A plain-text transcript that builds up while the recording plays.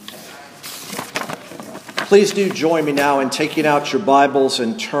Please do join me now in taking out your Bibles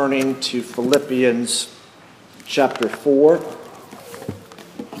and turning to Philippians chapter 4.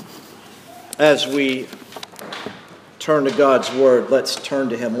 As we turn to God's Word, let's turn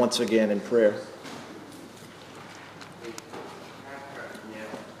to Him once again in prayer.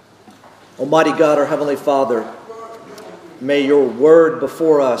 Almighty God, our Heavenly Father, may your Word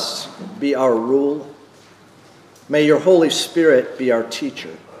before us be our rule. May your Holy Spirit be our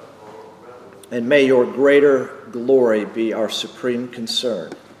teacher. And may your greater glory be our supreme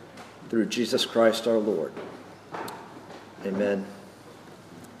concern through Jesus Christ our Lord. Amen.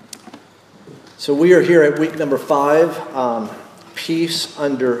 So we are here at week number 5, Peace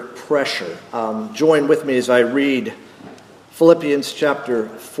Under Pressure. Join with me as I read Philippians chapter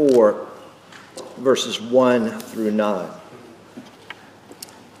 4, verses 1 through 9.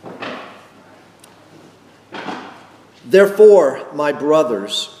 Therefore, my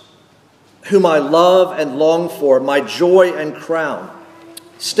brothers, whom I love and long for, my joy and crown,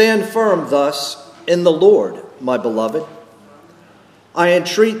 stand firm thus in the Lord, my beloved. I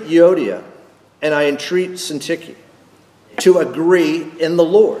entreat Euodia and I entreat Syntyche to agree in the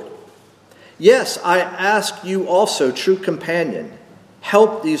Lord. Yes, I ask you also, true companion,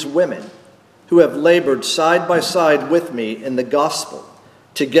 help these women who have labored side by side with me in the gospel,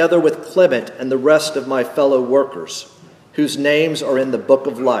 together with Clement and the rest of my fellow workers, whose names are in the book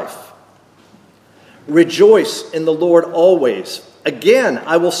of life. Rejoice in the Lord always. Again,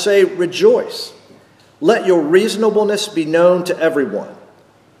 I will say rejoice. Let your reasonableness be known to everyone.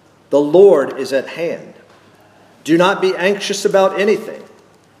 The Lord is at hand. Do not be anxious about anything,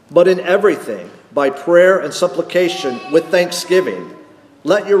 but in everything, by prayer and supplication with thanksgiving,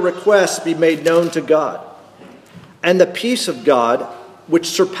 let your requests be made known to God. And the peace of God, which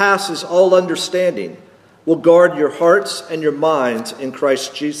surpasses all understanding, will guard your hearts and your minds in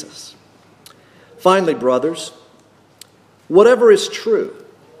Christ Jesus. Finally, brothers, whatever is true,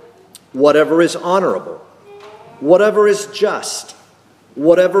 whatever is honorable, whatever is just,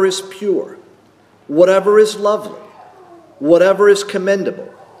 whatever is pure, whatever is lovely, whatever is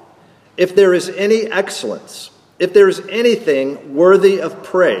commendable, if there is any excellence, if there is anything worthy of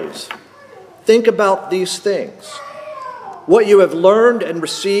praise, think about these things. What you have learned and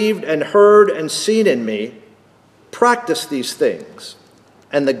received and heard and seen in me, practice these things,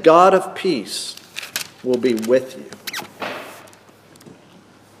 and the God of peace will be with you.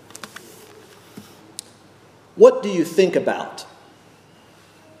 What do you think about?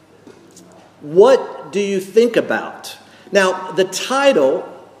 What do you think about? Now, the title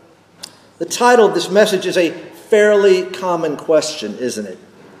of this message is a fairly common question, isn't it?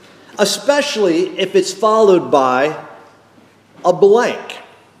 Especially if it's followed by a blank,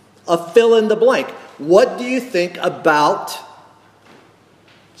 a fill in the blank. What do you think about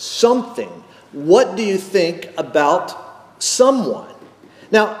something? What do you think about someone?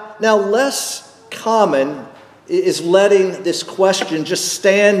 Now, less common is letting this question just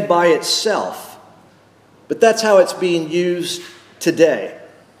stand by itself. But that's how it's being used today.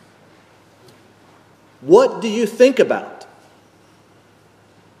 What do you think about?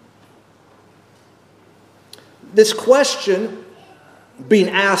 This question, being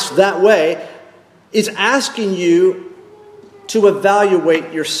asked that way, is asking you to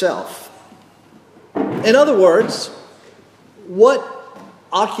evaluate yourself. In other words, what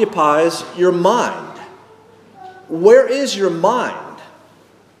occupies your mind? Where is your mind?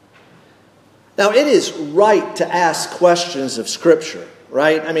 Now, it is right to ask questions of Scripture,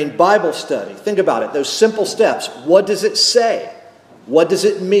 right? I mean, Bible study. Think about it. Those simple steps. What does it say? What does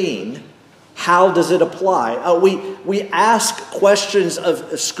it mean? How does it apply? We ask questions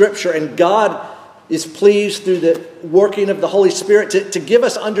of Scripture, and God is pleased through the working of the Holy Spirit to give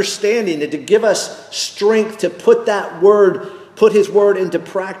us understanding and to give us strength to put His word into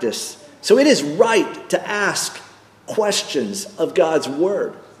practice. So it is right to ask questions of God's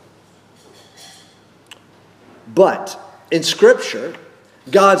word. But in Scripture,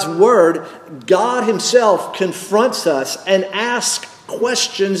 God's word, God Himself confronts us and asks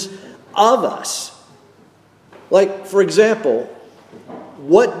questions of us. Like, for example,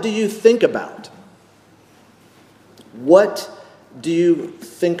 what do you think about? What do you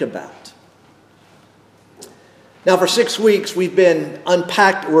think about? Now, for 6 weeks, we're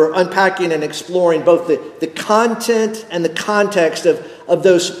unpacking and exploring both the content and the context of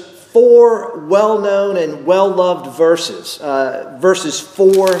those 4 well-known and well-loved verses. Verses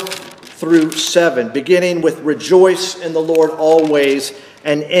 4 through 7, beginning with rejoice in the Lord always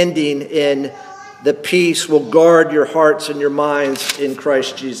and ending in the peace will guard your hearts and your minds in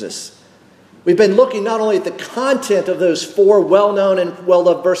Christ Jesus. We've been looking not only at the content of those 4 well-known and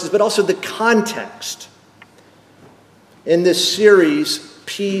well-loved verses, but also the context. in this series,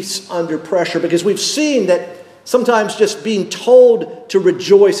 Peace Under Pressure, because we've seen that sometimes just being told to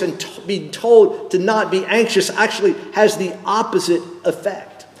rejoice and being told to not be anxious actually has the opposite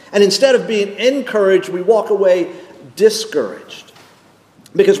effect. And instead of being encouraged, we walk away discouraged.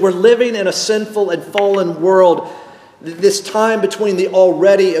 Because we're living in a sinful and fallen world, this time between the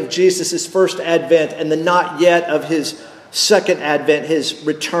already of Jesus' first advent and the not yet of his second advent, his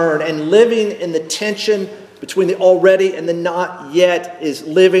return, and living in the tension between the already and the not yet is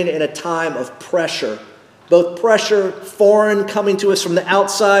living in a time of pressure. Both pressure, foreign coming to us from the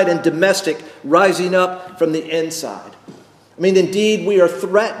outside, and domestic rising up from the inside. I mean, indeed, we are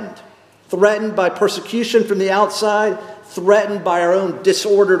threatened. Threatened by persecution from the outside, threatened by our own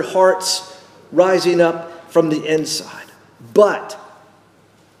disordered hearts rising up from the inside. But,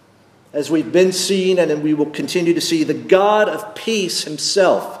 as we've been seeing and we will continue to see, the God of peace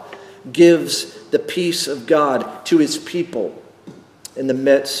himself gives the peace of God to his people in the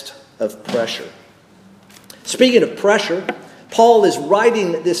midst of pressure. Speaking of pressure, Paul is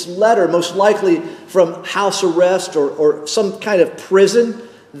writing this letter most likely from house arrest or some kind of prison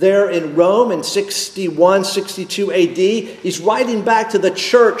there in Rome in 61, 62 AD. He's writing back to the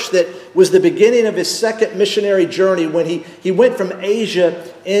church that was the beginning of his second missionary journey when he went from Asia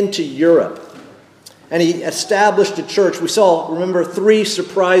into Europe. And he established a church. We saw, remember, 3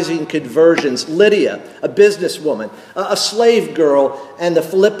 surprising conversions. Lydia, a businesswoman, a slave girl, and the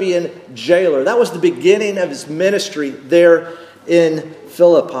Philippian jailer. That was the beginning of his ministry there in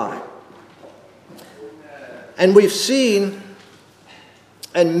Philippi. And we've seen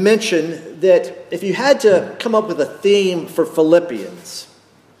and mentioned that if you had to come up with a theme for Philippians,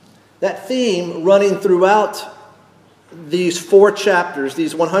 that theme running throughout these 4 chapters,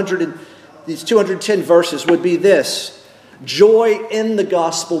 these 210 verses would be this: joy in the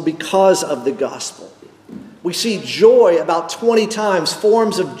gospel because of the gospel. We see joy about 20 times,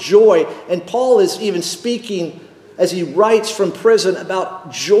 forms of joy. And Paul is even speaking as he writes from prison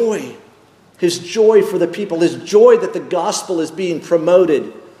about joy. His joy for the people, his joy that the gospel is being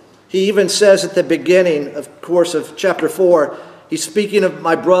promoted. He even says at the beginning, of course, of chapter 4, he's speaking of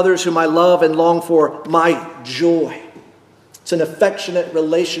my brothers whom I love and long for, my joy. It's an affectionate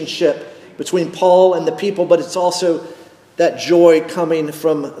relationship between Paul and the people, but it's also that joy coming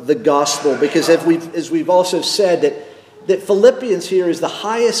from the gospel. Because as we've also said, that Philippians here is the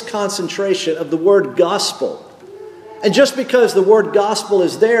highest concentration of the word gospel. And just because the word gospel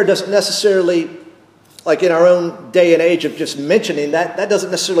is there doesn't necessarily, like in our own day and age of just mentioning that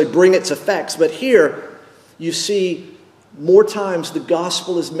doesn't necessarily bring its effects. But here you see more times the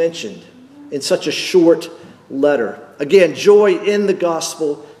gospel is mentioned in such a short letter. Again, joy in the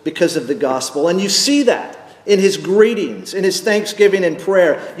gospel because of the gospel. And you see that in his greetings, in his thanksgiving and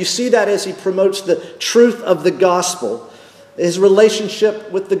prayer. You see that as he promotes the truth of the gospel, his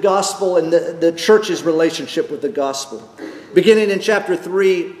relationship with the gospel and the church's relationship with the gospel. Beginning in chapter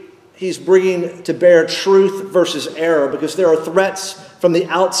 3, he's bringing to bear truth versus error, because there are threats from the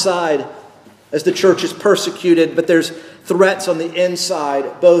outside as the church is persecuted, but there's threats on the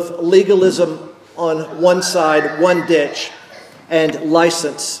inside, both legalism on one side, one ditch, and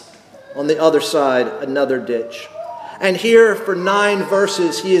license on the other side, another ditch. And here for 9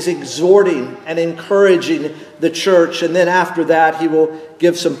 verses, he is exhorting and encouraging the church. And then after that, he will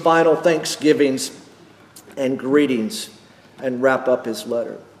give some final thanksgivings and greetings and wrap up his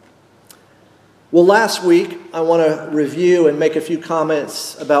letter. Well, last week, I want to review and make a few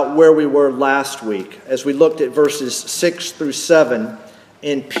comments about where we were last week as we looked at verses 6 through 7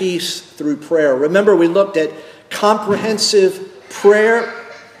 in Peace Through Prayer. Remember, we looked at comprehensive prayer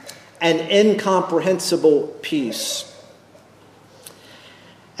and incomprehensible peace.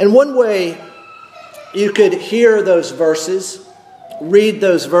 And one way you could hear those verses, read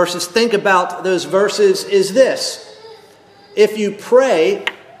those verses, think about those verses is this: if you pray,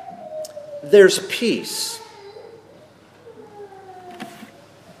 there's peace.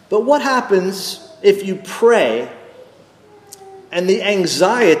 But what happens if you pray and the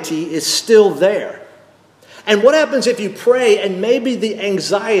anxiety is still there? And what happens if you pray and maybe the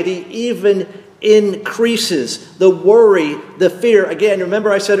anxiety even increases? The worry, the fear. Again,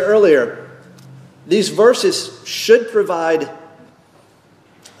 remember I said earlier, these verses should provide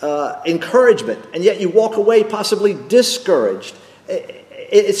encouragement, and yet you walk away possibly discouraged.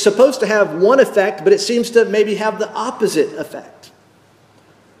 It's supposed to have one effect, but it seems to maybe have the opposite effect.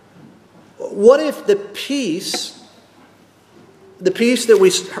 What if the peace that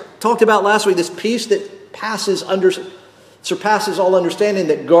we talked about last week, this peace that surpasses all understanding,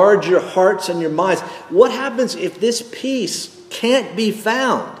 that guards your hearts and your minds, what happens if this peace can't be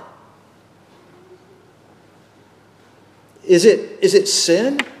found? Is it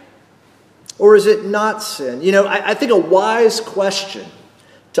sin? Or is it not sin? You know, I think a wise question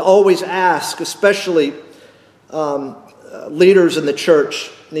to always ask, especially leaders in the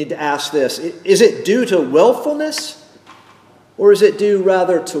church need to ask this. Is it due to willfulness, or is it due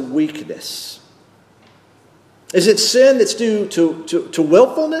rather to weakness? Is it sin that's due to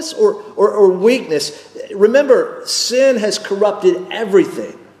willfulness or weakness? Remember, sin has corrupted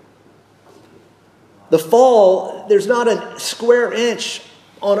everything. The fall, there's not a square inch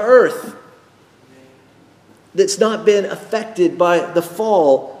on earth that's not been affected by the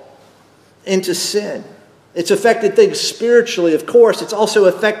fall into sin. It's affected things spiritually, of course. It's also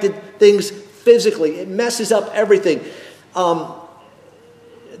affected things physically. It messes up everything.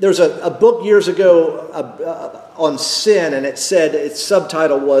 There's a book years ago on sin, and it said, its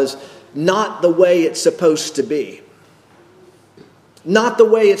subtitle was, "Not the Way It's Supposed to Be." Not the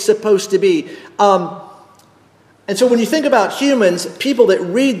way it's supposed to be. And so when you think about humans, people that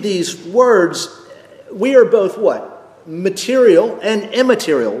read these words, we are both what? Material and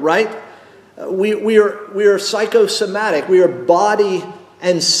immaterial, right? We are psychosomatic. We are body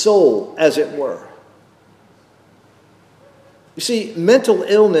and soul, as it were. You see, mental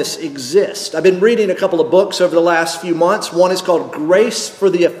illness exists. I've been reading a couple of books over the last few months. One is called Grace for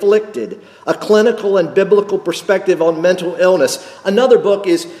the Afflicted, a clinical and biblical perspective on mental illness. Another book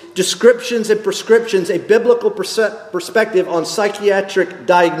is Descriptions and Prescriptions, a biblical perspective on psychiatric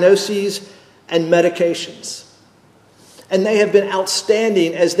diagnoses and medications. And they have been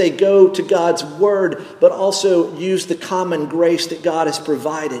outstanding as they go to God's Word, but also use the common grace that God has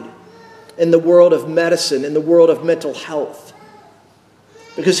provided in the world of medicine, in the world of mental health.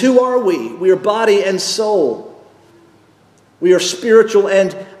 Because who are we? We are body and soul. We are spiritual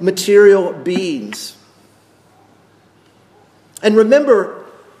and material beings. And remember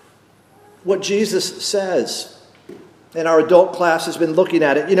what Jesus says. And our adult class has been looking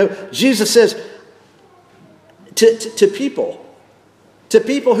at it. You know, Jesus says to people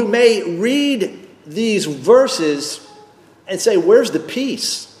who may read these verses and say, "Where's the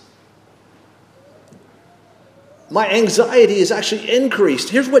peace? My anxiety is actually increased."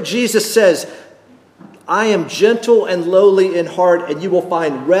 Here's what Jesus says: "I am gentle and lowly in heart, and you will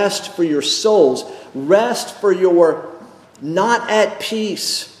find rest for your souls." Rest for your not at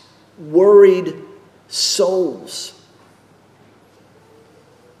peace, worried souls.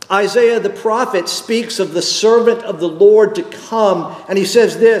 Isaiah the prophet speaks of the servant of the Lord to come, and he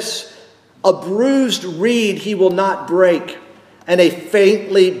says this: "A bruised reed he will not break, and a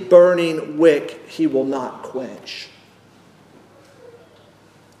faintly burning wick he will not quench."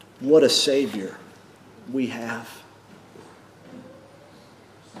 What a Savior we have.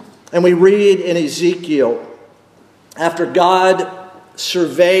 And we read in Ezekiel, after God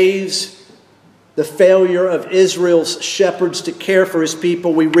surveys the failure of Israel's shepherds to care for his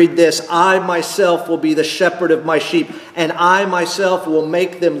people, we read this: "I myself will be the shepherd of my sheep, and I myself will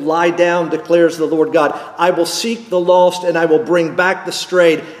make them lie down, declares the Lord God. I will seek the lost, and I will bring back the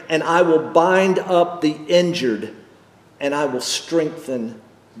strayed, and I will bind up the injured, and I will strengthen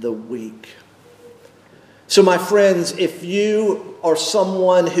the weak." So my friends, if you are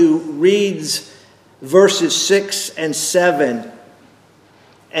someone who reads verses 6 and 7,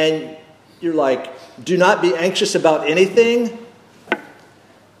 and you're like, "Do not be anxious about anything,"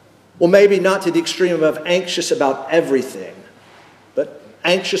 well, maybe not to the extreme of anxious about everything, but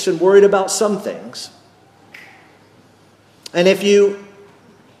anxious and worried about some things. And if you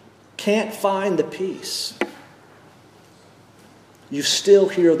can't find the peace, you still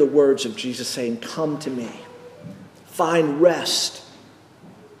hear the words of Jesus saying, "Come to me. Find rest."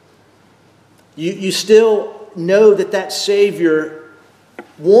 You still know that Savior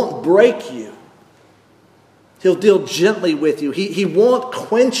won't break you. He'll deal gently with you. He won't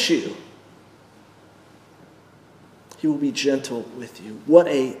quench you. He will be gentle with you. What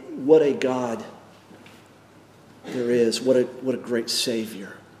a God there is. What a great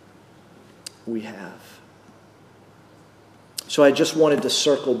Savior we have. So I just wanted to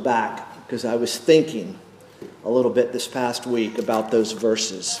circle back because I was thinking a little bit this past week about those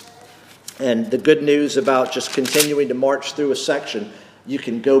verses. And the good news about just continuing to march through a section, you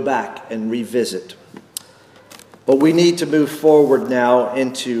can go back and revisit. But we need to move forward now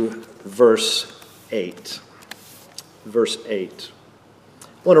into verse 8. Verse 8. I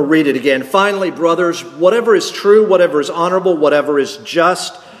want to read it again. "Finally, brothers, whatever is true, whatever is honorable, whatever is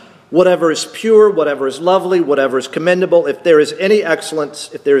just, whatever is pure, whatever is lovely, whatever is commendable, if there is any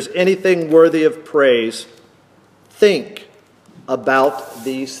excellence, if there is anything worthy of praise, think about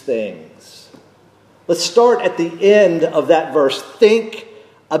these things." Let's start at the end of that verse. Think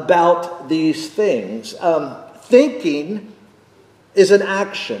about these things. Thinking is an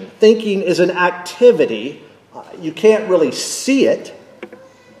action. Thinking is an activity. You can't really see it,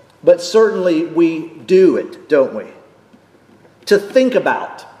 but certainly we do it, don't we? To think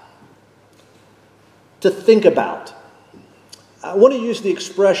about. To think about. I want to use the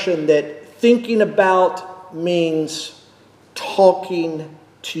expression that thinking about means talking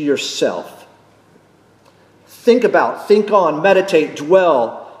to yourself. Think about, think on, meditate,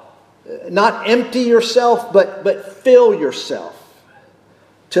 dwell. Not empty yourself, but fill yourself.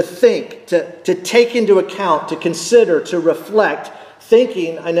 To think, to take into account, to consider, to reflect.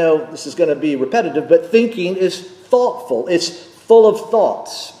 Thinking, I know this is going to be repetitive, but thinking is thoughtful. It's full of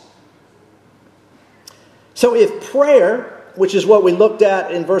thoughts. So if prayer, which is what we looked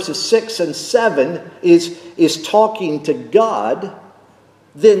at in verses 6 and 7, is talking to God,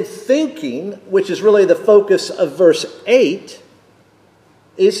 then thinking, which is really the focus of verse 8,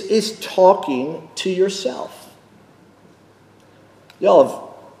 is talking to yourself. Y'all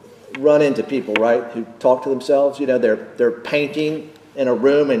have run into people, right, who talk to themselves. You know, they're painting in a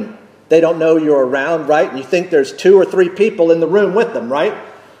room and they don't know you're around, right? And you think there's 2 or 3 people in the room with them, right?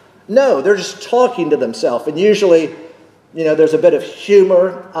 No, they're just talking to themselves. And usually, you know, there's a bit of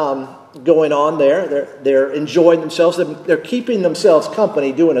humor going on there. They're enjoying themselves. They're keeping themselves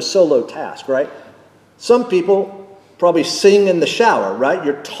company doing a solo task, right? Some people probably sing in the shower, right?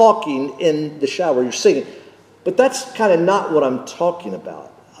 You're talking in the shower. You're singing. But that's kind of not what I'm talking about.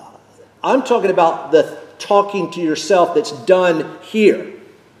 I'm talking about the talking to yourself that's done here,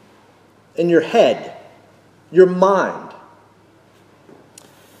 in your head, your mind.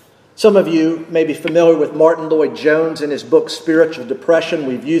 Some of you may be familiar with Martin Lloyd-Jones and his book Spiritual Depression.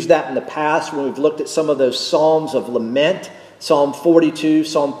 We've used that in the past when we've looked at some of those Psalms of lament, Psalm 42,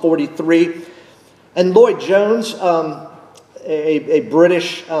 Psalm 43. And Lloyd-Jones, a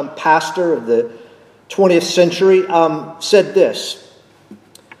British pastor of the 20th century, said this: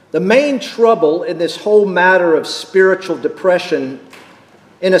 the main trouble in this whole matter of spiritual depression,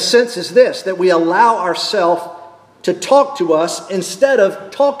 in a sense, is this, that we allow ourselves to talk to us instead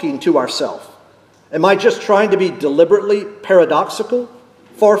of talking to ourselves. Am I just trying to be deliberately paradoxical?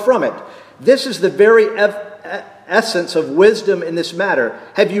 Far from it. This is the very essence of wisdom in this matter.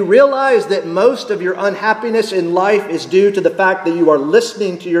 Have you realized that most of your unhappiness in life is due to the fact that you are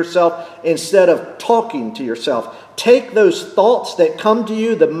listening to yourself instead of talking to yourself? Take those thoughts that come to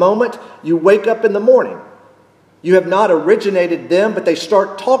you the moment you wake up in the morning. You have not originated them, but they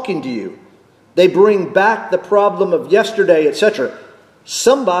start talking to you. They bring back the problem of yesterday, etc.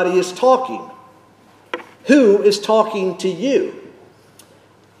 Somebody is talking. Who is talking to you?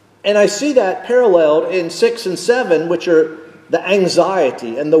 And I see that paralleled in 6 and 7, which are the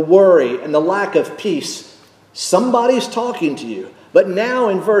anxiety and the worry and the lack of peace. Somebody's talking to you. But now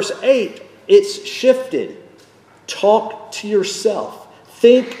in verse 8, it's shifted. Talk to yourself.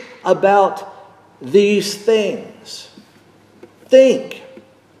 Think about these things. Think.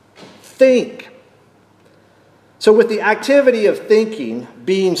 So with the activity of thinking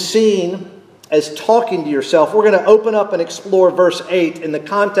being seen as talking to yourself, we're going to open up and explore verse 8 in the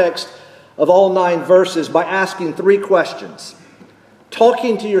context of all 9 verses by asking 3 questions.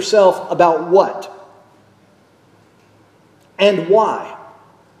 Talking to yourself about what? And why?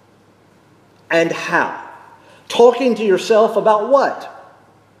 And how? Talking to yourself about what?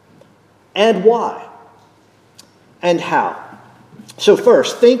 And why? And how? So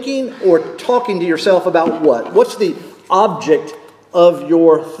first, thinking or talking to yourself about what? What's the object of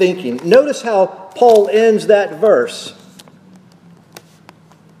your thinking? Notice how Paul ends that verse.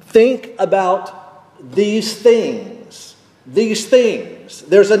 Think about these things. These things.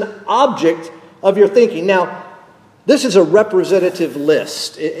 There's an object of your thinking. Now, this is a representative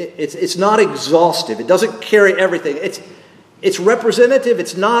list. It's not exhaustive. It doesn't carry everything. It's representative.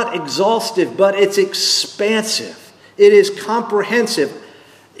 It's not exhaustive, but it's expansive. It is comprehensive.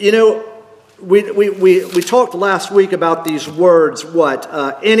 You know, we talked last week about these words,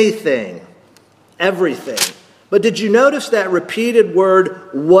 anything, everything. But did you notice that repeated word,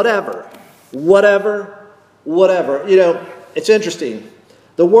 whatever? Whatever, whatever. You know, it's interesting.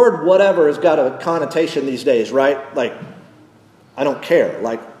 The word whatever has got a connotation these days, right? Like, I don't care.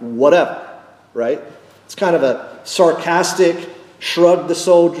 Like, whatever, right? It's kind of a sarcastic, shrug the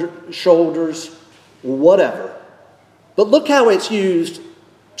shoulders, whatever. But look how it's used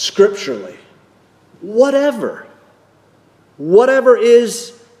scripturally. Whatever. Whatever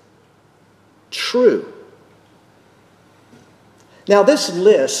is true. Now this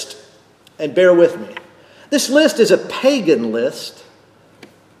list, and bear with me, this list is a pagan list,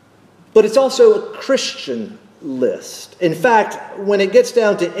 but it's also a Christian list. In fact, when it gets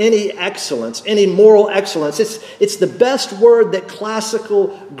down to any excellence, any moral excellence, it's the best word that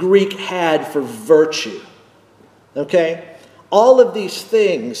classical Greek had for virtue. Okay? All of these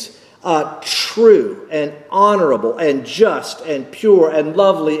things, true and honorable and just and pure and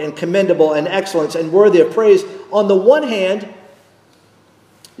lovely and commendable and excellent and worthy of praise. On the one hand,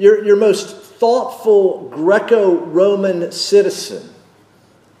 your most thoughtful Greco-Roman citizen,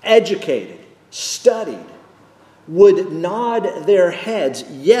 educated, studied, would nod their heads,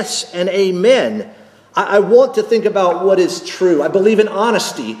 yes and amen. I want to think about what is true. I believe in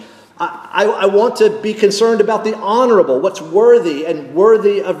honesty. I want to be concerned about the honorable, what's worthy and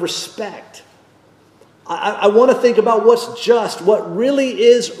worthy of respect. I want to think about what's just, what really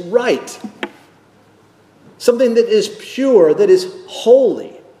is right. Something that is pure, that is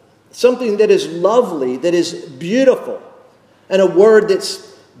holy. Something that is lovely, that is beautiful. And a word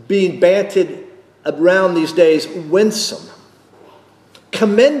that's being banted around these days, winsome.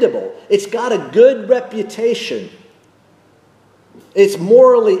 Commendable. It's got a good reputation. It's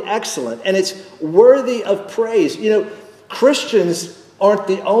morally excellent, and it's worthy of praise. You know, Christians aren't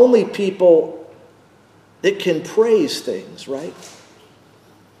the only people that can praise things, right?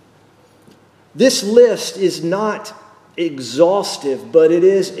 This list is not exhaustive, but it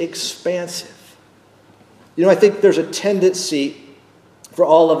is expansive. You know, I think there's a tendency for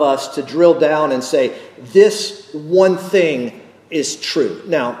all of us to drill down and say, this one thing is true.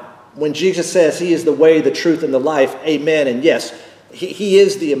 Now, when Jesus says he is the way, the truth, and the life, amen, and yes, he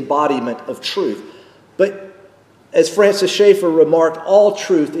is the embodiment of truth. But as Francis Schaeffer remarked, all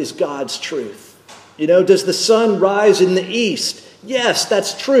truth is God's truth. You know, does the sun rise in the east? Yes,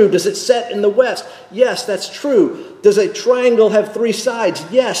 that's true. Does it set in the west? Yes, that's true. Does a triangle have three sides?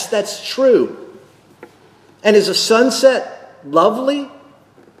 Yes, that's true. And is a sunset lovely?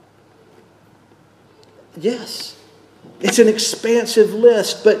 Yes. It's an expansive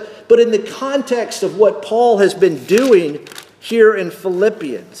list, but in the context of what Paul has been doing here in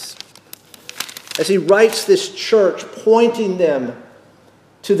Philippians, as he writes this church, pointing them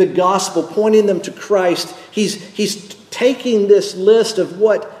to the gospel, pointing them to Christ, he's taking this list of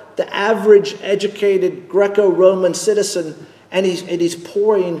what the average educated Greco-Roman citizen, and he's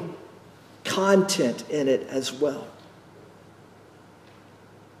pouring content in it as well.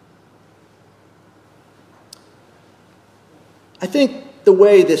 I think the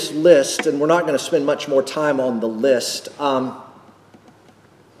way this list, and we're not going to spend much more time on the list, I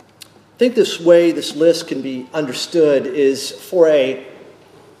think this way this list can be understood is for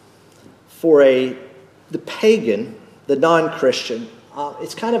the pagan, the non-Christian,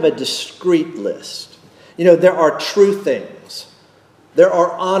 it's kind of a discrete list. You know, there are true things. There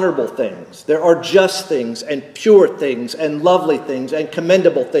are honorable things. There are just things and pure things and lovely things and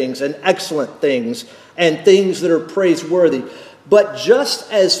commendable things and excellent things and things that are praiseworthy. But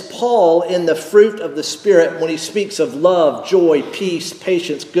just as Paul in the fruit of the Spirit, when he speaks of love, joy, peace,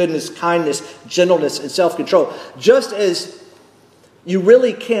 patience, goodness, kindness, gentleness, and self-control, just as you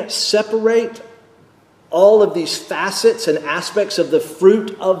really can't separate all of these facets and aspects of the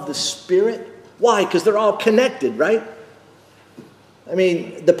fruit of the Spirit. Why? Because they're all connected, right? I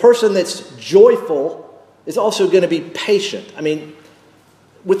mean, the person that's joyful is also going to be patient. I mean,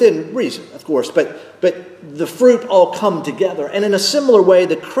 within reason, of course, but the fruit all come together. And in a similar way,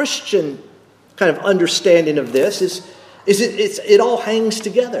 the Christian kind of understanding of this is it all hangs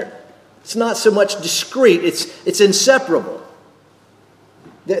together. It's not so much discrete, it's inseparable.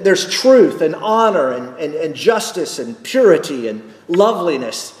 There's truth and honor and justice and purity and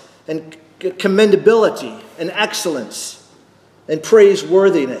loveliness and commendability and excellence and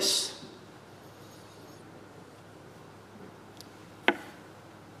praiseworthiness.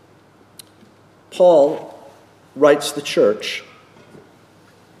 Paul writes the church,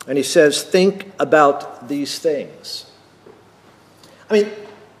 and he says, think about these things. I mean,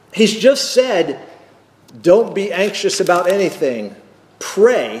 he's just said, don't be anxious about anything.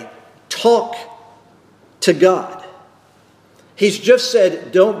 Pray, talk to God. He's just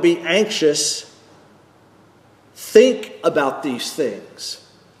said, don't be anxious. Think about these things.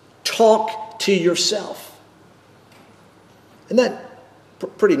 Talk to yourself. Isn't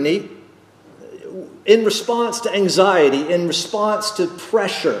that pretty neat? In response to anxiety, in response to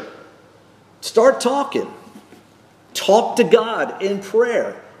pressure, start talking. Talk to God in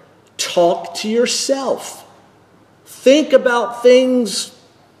prayer. Talk to yourself. Think about things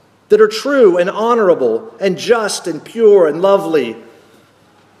that are true and honorable and just and pure and lovely,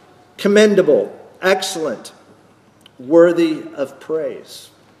 commendable, excellent, worthy of praise.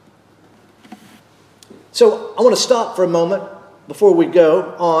 So I want to stop for a moment before we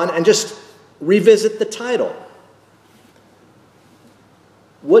go on and just revisit the title.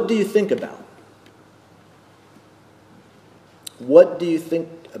 What do you think about? What do you think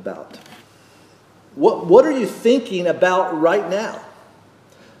about? What are you thinking about right now?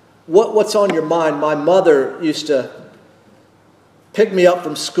 What's on your mind? My mother used to pick me up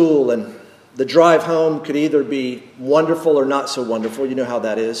from school, and the drive home could either be wonderful or not so wonderful. You know how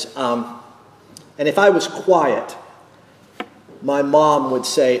that is. And if I was quiet, my mom would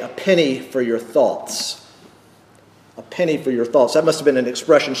say, "A penny for your thoughts." A penny for your thoughts. That must have been an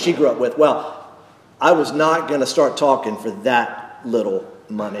expression she grew up with. Well, I was not going to start talking for that little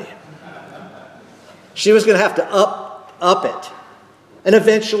money. She was going to have to up it. And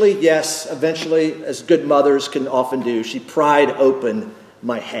eventually, as good mothers can often do, she pried open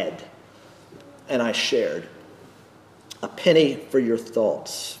my head. And I shared. A penny for your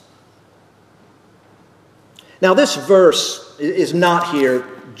thoughts. Now, this verse is not here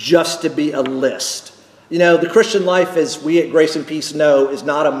just to be a list. You know, the Christian life, as we at Grace and Peace know, is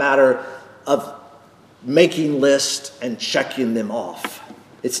not a matter of making lists and checking them off.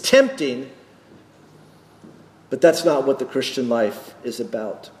 It's tempting, but that's not what the Christian life is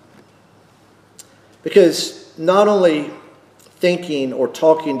about. Because not only thinking or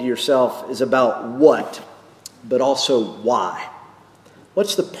talking to yourself is about what, but also why.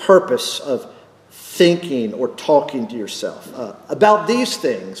 What's the purpose of thinking or talking to yourself about these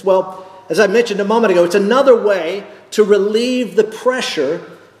things? Well, as I mentioned a moment ago, it's another way to relieve the pressure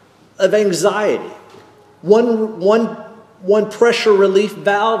of anxiety. One pressure relief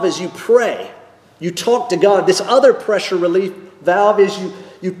valve is you pray. You talk to God. This other pressure relief valve is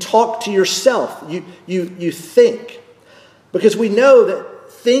you talk to yourself. You think. Because we know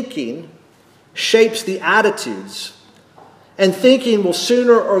that thinking shapes the attitudes. And thinking will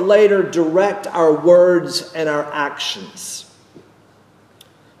sooner or later direct our words and our actions.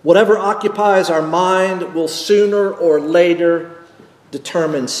 Whatever occupies our mind will sooner or later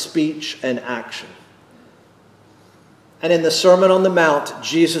determine speech and action. And in the Sermon on the Mount,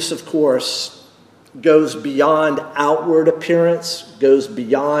 Jesus, of course, goes beyond outward appearance, goes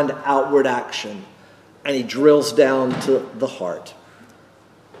beyond outward action, and he drills down to the heart.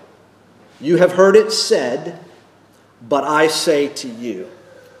 You have heard it said, but I say to you.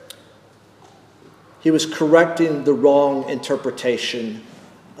 He was correcting the wrong interpretation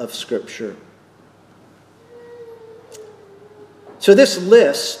of Scripture. So this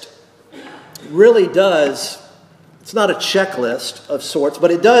list really does, it's not a checklist of sorts, but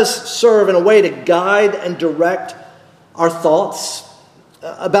it does serve in a way to guide and direct our thoughts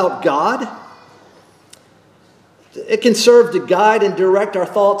about God. It can serve to guide and direct our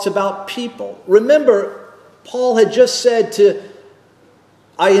thoughts about people. Remember, Paul had just said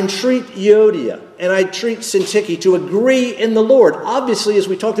I entreat Euodia and I entreat Syntyche to agree in the Lord. Obviously, as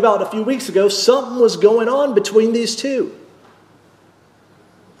we talked about a few weeks ago, something was going on between these two.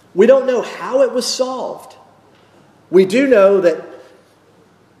 We don't know how it was solved. We do know that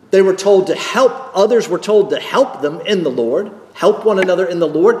they were told to help, others were told to help them in the Lord, help one another in the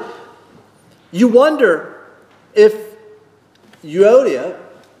Lord. You wonder if Euodia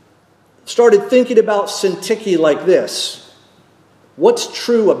started thinking about Syntyche like this. What's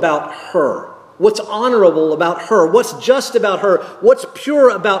true about her? What's honorable about her? What's just about her? What's pure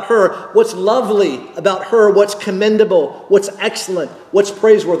about her? What's lovely about her? What's commendable? What's excellent? What's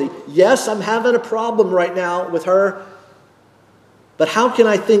praiseworthy? Yes, I'm having a problem right now with her. But how can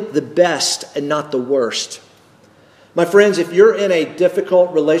I think the best and not the worst? My friends, if you're in a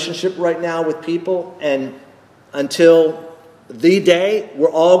difficult relationship right now with people, and until the day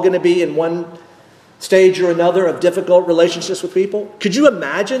we're all going to be in one stage or another of difficult relationships with people, could you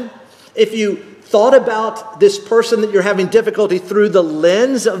imagine if you thought about this person that you're having difficulty through the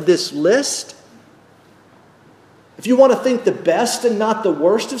lens of this list? If you want to think the best and not the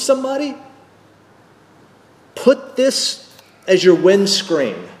worst of somebody, put this as your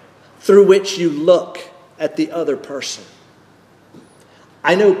windscreen through which you look at the other person.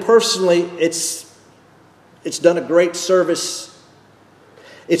 I know personally it's done a great service.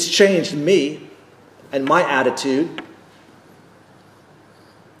 It's changed me and my attitude.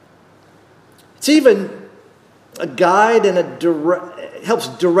 It's even a guide and it helps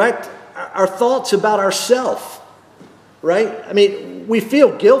direct our thoughts about ourselves, right? I mean, we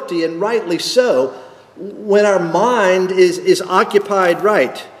feel guilty, and rightly so, when our mind is occupied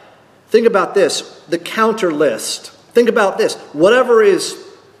right. Think about this, the counter list. Think about this. Whatever is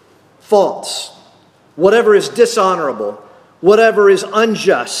false, whatever is dishonorable, whatever is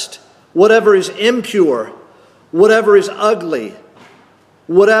unjust, whatever is impure, whatever is ugly,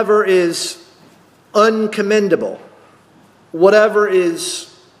 whatever is uncommendable, whatever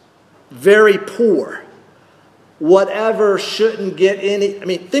is very poor, whatever shouldn't get any. I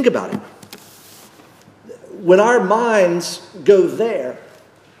mean, think about it. When our minds go there,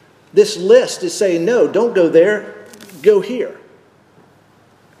 this list is saying, no, don't go there, go here.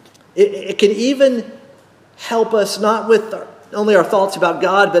 It can even help us not with only our thoughts about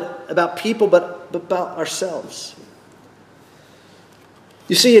God, but about people, but about ourselves.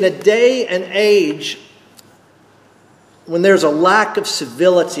 You see, in a day and age when there's a lack of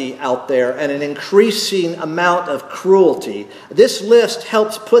civility out there and an increasing amount of cruelty, this list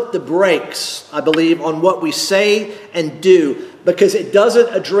helps put the brakes, I believe, on what we say and do, because it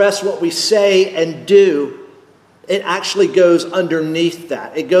doesn't address what we say and do. It actually goes underneath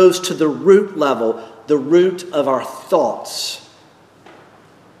that. It goes to the root level, the root of our thoughts.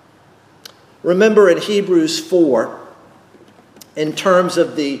 Remember in Hebrews 4, in terms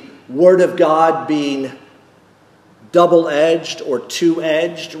of the Word of God being double-edged or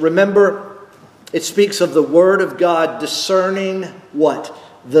two-edged, remember it speaks of the Word of God discerning what?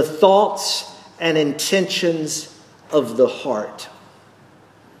 The thoughts and intentions of the heart.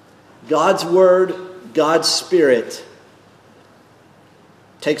 God's Word, God's Spirit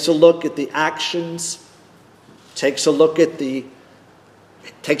takes a look at the actions, takes a listen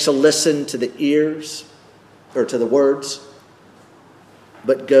to the ears, or to the words,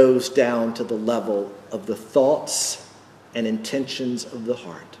 but goes down to the level of the thoughts and intentions of the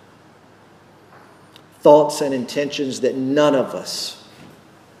heart. Thoughts and intentions that none of us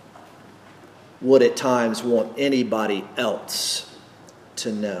would at times want anybody else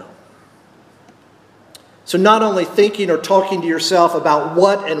to know. So not only thinking or talking to yourself about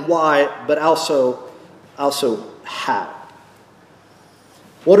what and why, but also how.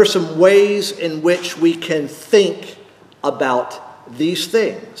 What are some ways in which we can think about these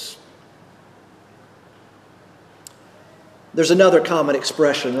things? There's another common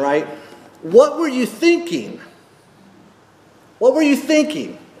expression, right? What were you thinking? What were you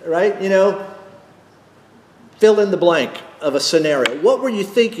thinking? Right? You know, fill in the blank of a scenario. What were you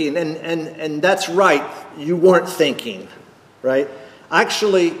thinking? And that's right, you weren't thinking, right?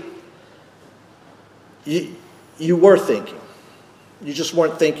 Actually, you were thinking. You just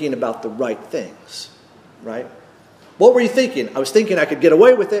weren't thinking about the right things, right? What were you thinking? I was thinking I could get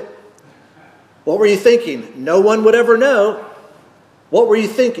away with it. What were you thinking? No one would ever know. What were you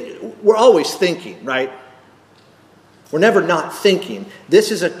thinking? We're always thinking, right? We're never not thinking.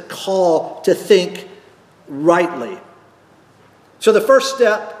 This is a call to think rightly. So the first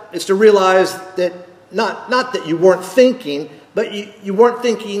step is to realize that not that you weren't thinking, but you weren't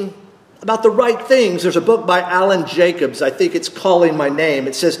thinking about the right things. There's a book by Alan Jacobs. I think it's Calling My Name.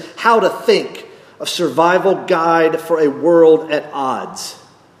 It says, How to Think, a Survival Guide for a World at Odds.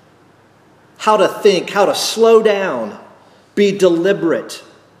 How to think, how to slow down, be deliberate,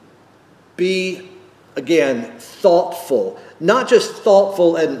 be, again, thoughtful. Not just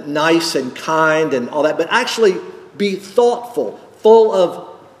thoughtful and nice and kind and all that, but actually be thoughtful, full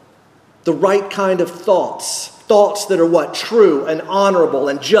of the right kind of thoughts. Thoughts that are what? True and honorable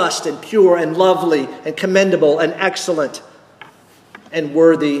and just and pure and lovely and commendable and excellent and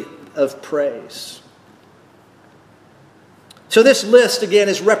worthy of praise. So this list, again,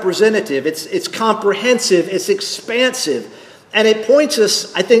 is representative. It's comprehensive. It's expansive. And it points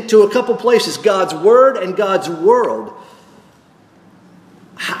us, I think, to a couple places. God's Word and God's world.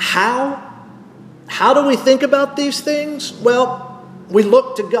 How? How do we think about these things? Well, we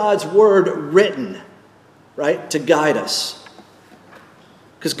look to God's Word written, right, to guide us.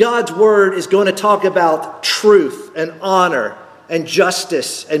 Because God's Word is going to talk about truth and honor and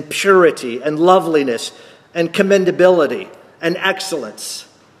justice and purity and loveliness and commendability and excellence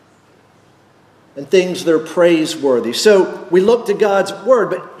and things that are praiseworthy. So we look to God's Word,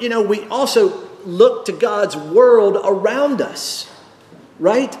 but, we also look to God's world around us,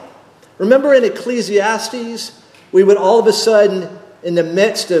 right? Remember in Ecclesiastes, we would all of a sudden, in the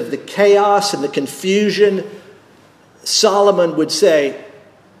midst of the chaos and the confusion, Solomon would say,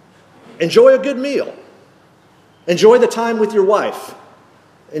 enjoy a good meal. Enjoy the time with your wife.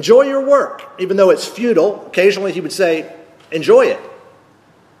 Enjoy your work. Even though it's futile, occasionally he would say, enjoy it.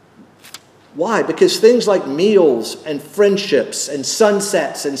 Why? Because things like meals and friendships and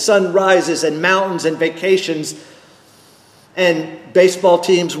sunsets and sunrises and mountains and vacations and baseball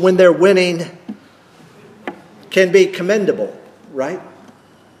teams when they're winning can be commendable, right?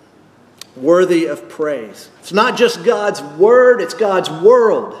 Worthy of praise. It's not just God's Word, it's God's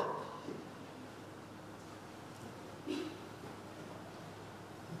world.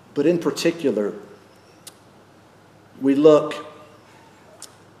 But in particular, we look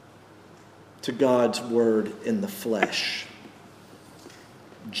to God's Word in the flesh.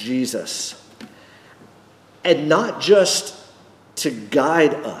 Jesus. And not just to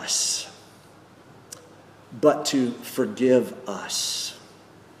guide us, but to forgive us.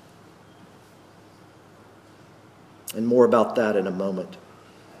 And more about that in a moment.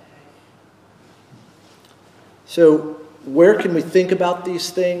 So, where can we think about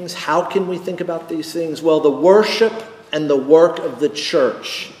these things? How can we think about these things? Well, the worship and the work of the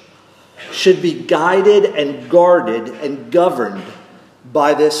church should be guided and guarded and governed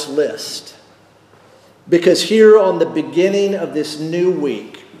by this list. Because here on the beginning of this new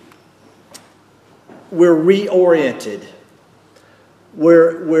week, we're reoriented.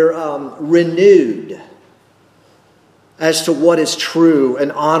 We're renewed as to what is true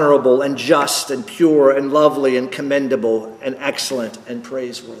and honorable and just and pure and lovely and commendable and excellent and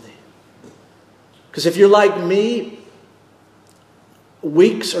praiseworthy. Because if you're like me,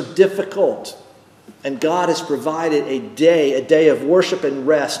 weeks are difficult. And God has provided a day of worship and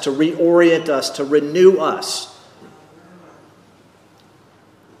rest to reorient us, to renew us.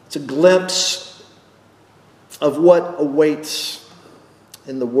 It's a glimpse of what awaits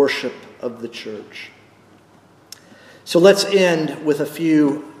in the worship of the church. So let's end with a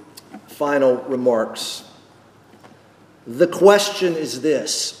few final remarks. The question is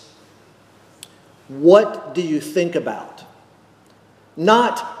this: what do you think about?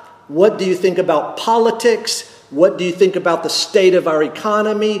 Not what do you think about politics? What do you think about the state of our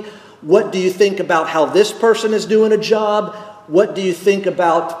economy? What do you think about how this person is doing a job? What do you think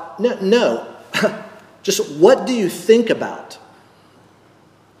about... No. Just what do you think about?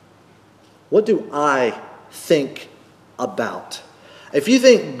 What do I think about? If you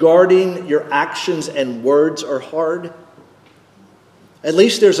think guarding your actions and words are hard, at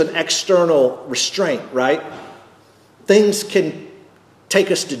least there's an external restraint, right? Things can take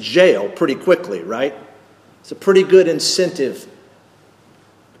us to jail pretty quickly, right? It's a pretty good incentive.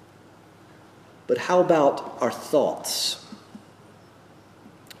 But how about our thoughts?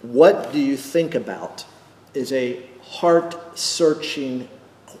 What do you think about is a heart-searching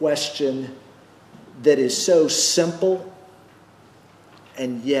question that is so simple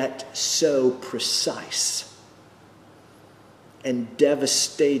and yet so precise and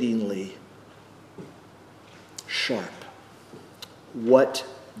devastatingly sharp. What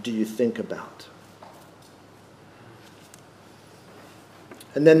do you think about?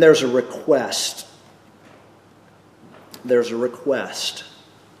 And then there's a request. There's a request.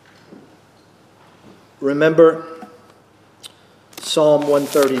 Remember Psalm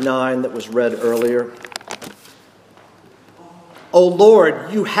 139 that was read earlier? O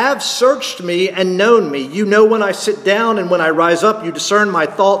Lord, you have searched me and known me. You know when I sit down and when I rise up. You discern my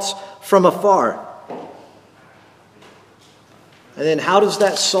thoughts from afar. And then how does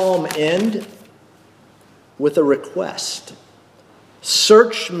that psalm end? With a request.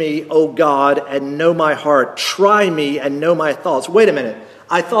 Search me, O God, and know my heart. Try me and know my thoughts. Wait a minute.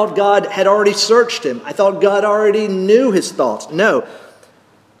 I thought God had already searched him. I thought God already knew his thoughts. No.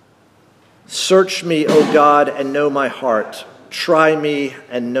 Search me, O God, and know my heart. Try me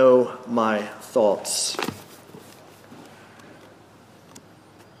and know my thoughts.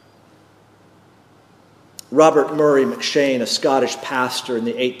 Robert Murray McCheyne, a Scottish pastor in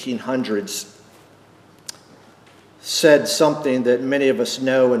the 1800s, said something that many of us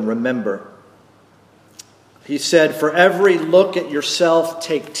know and remember. He said, for every look at yourself,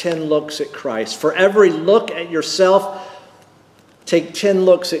 take 10 looks at Christ. For every look at yourself, take 10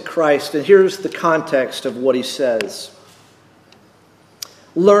 looks at Christ. And here's the context of what he says.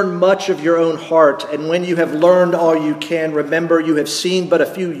 Learn much of your own heart, and when you have learned all you can, remember you have seen but a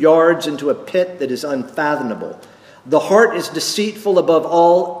few yards into a pit that is unfathomable. The heart is deceitful above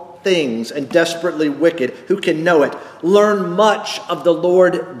all things and desperately wicked. Who can know it? Learn much of the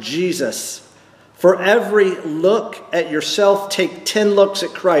Lord Jesus. For every look at yourself, take 10 looks at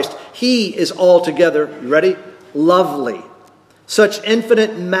Christ. He is altogether, you ready? Lovely. Such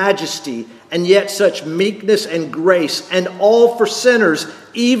infinite majesty, and yet such meekness and grace, and all for sinners,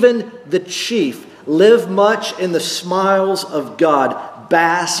 even the chief. Live much in the smiles of God.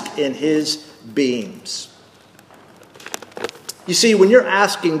 Bask in his beams. You see, when you're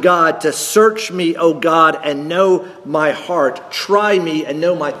asking God to search me, O God, and know my heart, try me and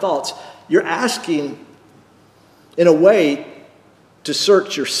know my thoughts, you're asking, in a way, to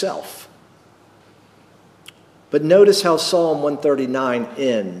search yourself. But notice how Psalm 139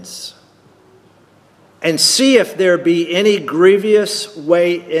 ends. And see if there be any grievous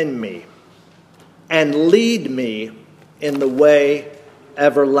way in me, and lead me in the way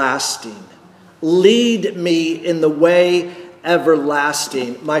everlasting. Lead me in the way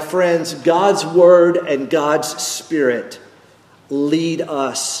everlasting. My friends, God's Word and God's Spirit lead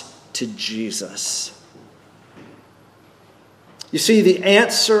us to Jesus. You see, the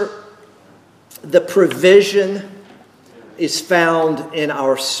answer, the provision is found in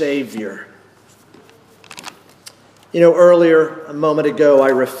our Savior. You know, earlier, a moment ago, I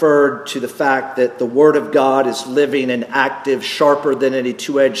referred to the fact that the Word of God is living and active, sharper than any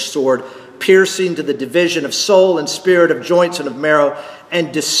two-edged sword, piercing to the division of soul and spirit, of joints and of marrow,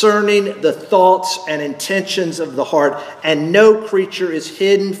 and discerning the thoughts and intentions of the heart. And no creature is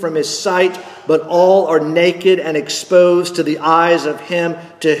hidden from his sight, but all are naked and exposed to the eyes of him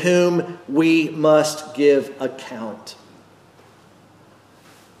to whom we must give account.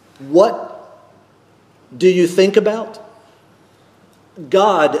 What do you think about?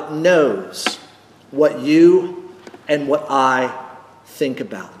 God knows what you and what I think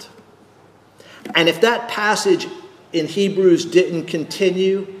about. And if that passage in Hebrews didn't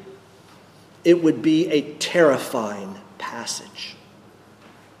continue, it would be a terrifying passage.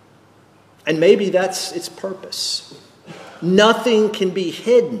 And maybe that's its purpose. Nothing can be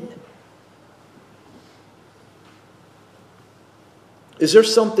hidden. Is there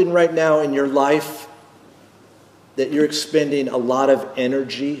something right now in your life that you're expending a lot of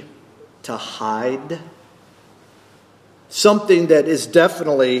energy to hide? Something that is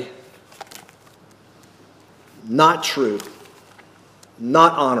definitely not true,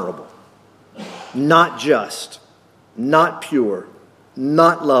 not honorable, not just, not pure,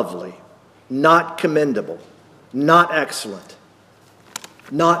 not lovely, not commendable, not excellent,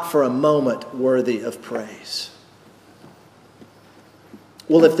 not for a moment worthy of praise.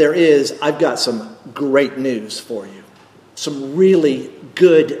 Well, if there is, I've got some great news for you. Some really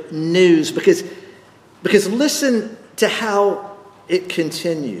good news, because listen to how it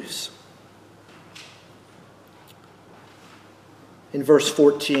continues. In verse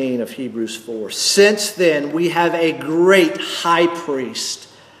 14 of Hebrews 4, since then we have a great high priest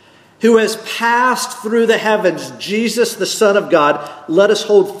who has passed through the heavens, Jesus the Son of God. Let us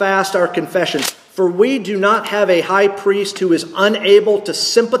hold fast our confession. For we do not have a high priest who is unable to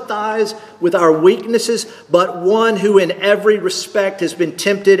sympathize with our weaknesses, but one who in every respect has been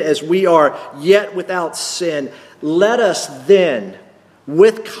tempted as we are, yet without sin. Let us then,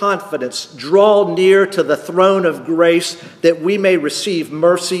 with confidence, draw near to the throne of grace, that we may receive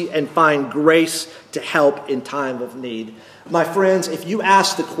mercy and find grace to help in time of need. My friends, if you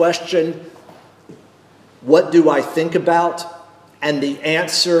ask the question, what do I think about? And the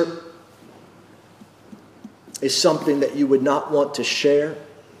answer is something that you would not want to share,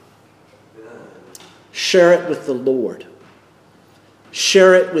 share it with the Lord.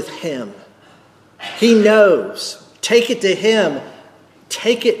 Share it with Him. He knows. Take it to Him.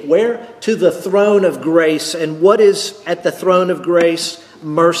 Take it where? To the throne of grace. And what is at the throne of grace?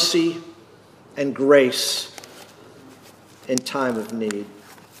 Mercy and grace in time of need.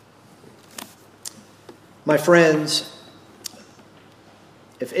 My friends,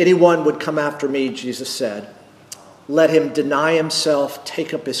 if anyone would come after me, Jesus said, let him deny himself,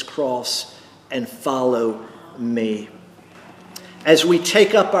 take up his cross, and follow me. As we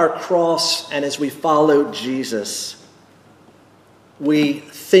take up our cross and as we follow Jesus, we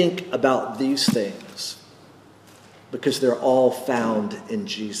think about these things because they're all found in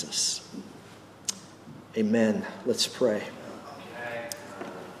Jesus. Amen. Let's pray.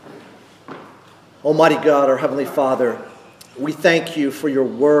 Almighty God, our Heavenly Father, we thank you for your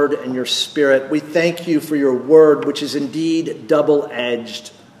word and your spirit. We thank you for your word, which is indeed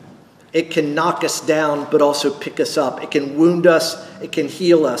double-edged. It can knock us down, but also pick us up. It can wound us. It can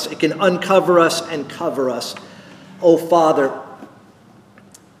heal us. It can uncover us and cover us. Oh, Father,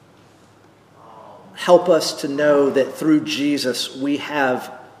 help us to know that through Jesus we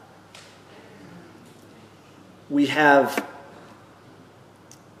have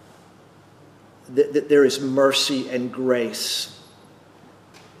that there is mercy and grace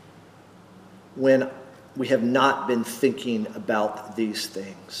when we have not been thinking about these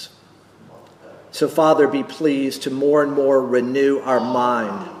things. So, Father, be pleased to more and more renew our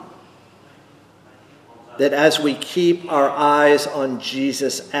mind, that as we keep our eyes on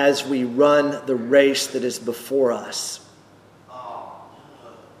Jesus, as we run the race that is before us,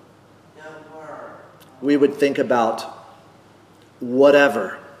 we would think about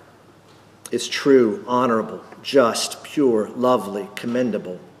whatever is true, honorable, just, pure, lovely,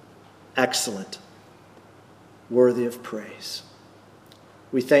 commendable, excellent, worthy of praise.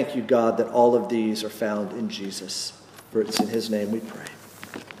 We thank you, God, that all of these are found in Jesus. For it's in his name we pray.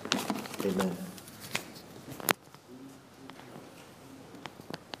 Amen.